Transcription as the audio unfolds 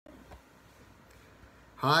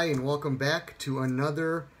Hi, and welcome back to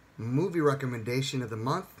another movie recommendation of the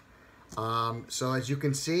month. So as you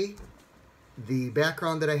can see, the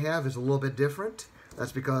background that I have is a little bit different.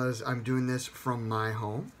 That's because I'm doing this from my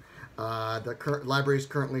home. The library is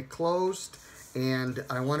currently closed, and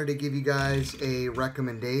I wanted to give you guys a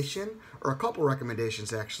recommendation, or a couple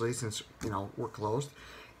recommendations actually, since we're closed.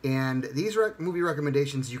 And these movie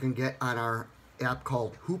recommendations you can get on our app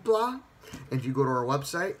called Hoopla. And if you go to our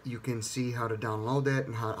website, you can see how to download that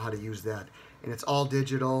and how to use that. And it's all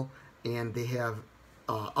digital, and they have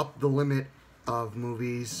up the limit of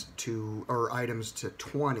movies or items to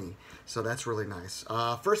 20. So that's really nice.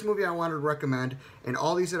 First movie I wanted to recommend, and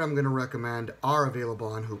all these that I'm going to recommend are available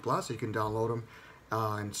on Hoopla, so you can download them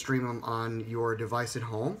and stream them on your device at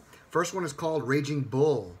home. First one is called Raging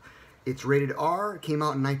Bull. It's rated R. It came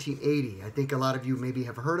out in 1980. I think a lot of you maybe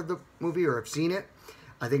have heard of the movie or have seen it.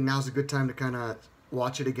 I think now's a good time to kind of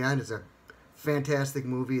watch it again. It's a fantastic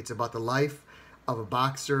movie. It's about the life of a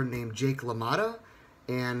boxer named Jake LaMotta,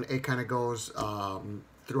 and it kind of goes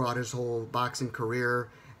throughout his whole boxing career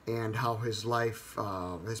and how his life,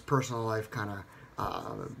 his personal life, kind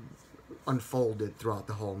of unfolded throughout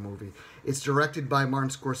the whole movie. It's directed by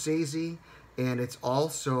Martin Scorsese, and it's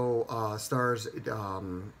also stars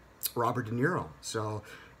Robert De Niro. So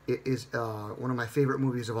it is one of my favorite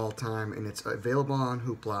movies of all time, and it's available on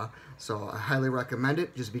Hoopla, so I highly recommend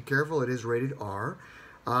it. Just be careful, it is rated R.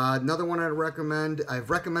 Another one I'd recommend, I've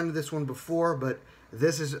recommended this one before, but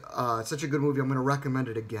this is such a good movie, I'm going to recommend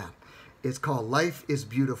it again. It's called Life is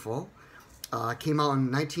Beautiful. Came out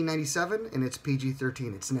in 1997, and it's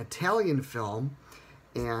PG-13. It's an Italian film,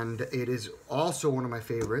 and it is also one of my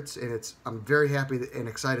favorites, and I'm very happy and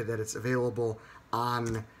excited that it's available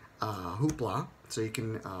on Hoopla, so you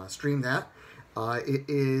can stream that.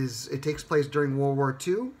 It takes place during World War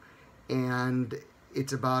II, and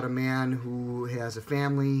it's about a man who has a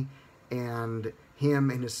family, and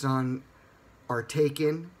him and his son are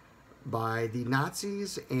taken by the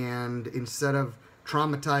Nazis, and instead of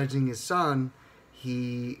traumatizing his son,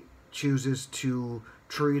 he chooses to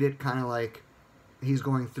treat it kind of like he's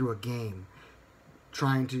going through a game,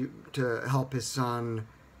 trying to help his son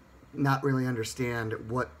not really understand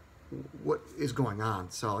what is going on.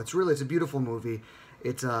 So it's a beautiful movie.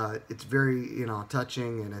 It's very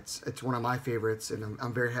touching, and it's one of my favorites, and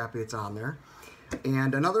I'm very happy it's on there.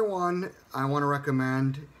 And another one I want to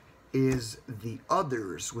recommend is The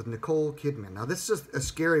Others with Nicole Kidman. Now this is a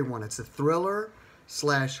scary one. It's a thriller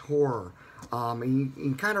 / horror. And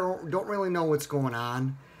you kind of don't really know what's going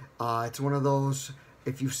on. It's one of those,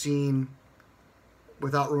 if you've seen,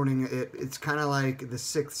 without ruining it, it's kind of like The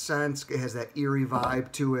Sixth Sense. It has that eerie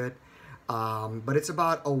vibe to it. But it's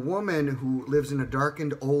about a woman who lives in a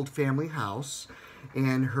darkened old family house,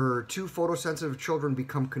 and her two photosensitive children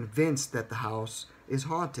become convinced that the house is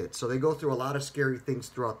haunted. So they go through a lot of scary things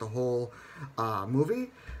throughout the whole movie.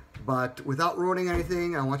 But without ruining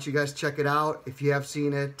anything, I want you guys to check it out. If you have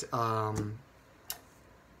seen it,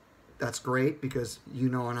 that's great, because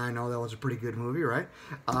and I know that was a pretty good movie, right?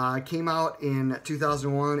 It came out in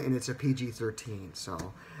 2001, and it's a PG-13.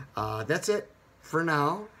 So that's it for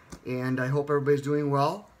now, and I hope everybody's doing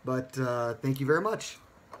well. But thank you very much.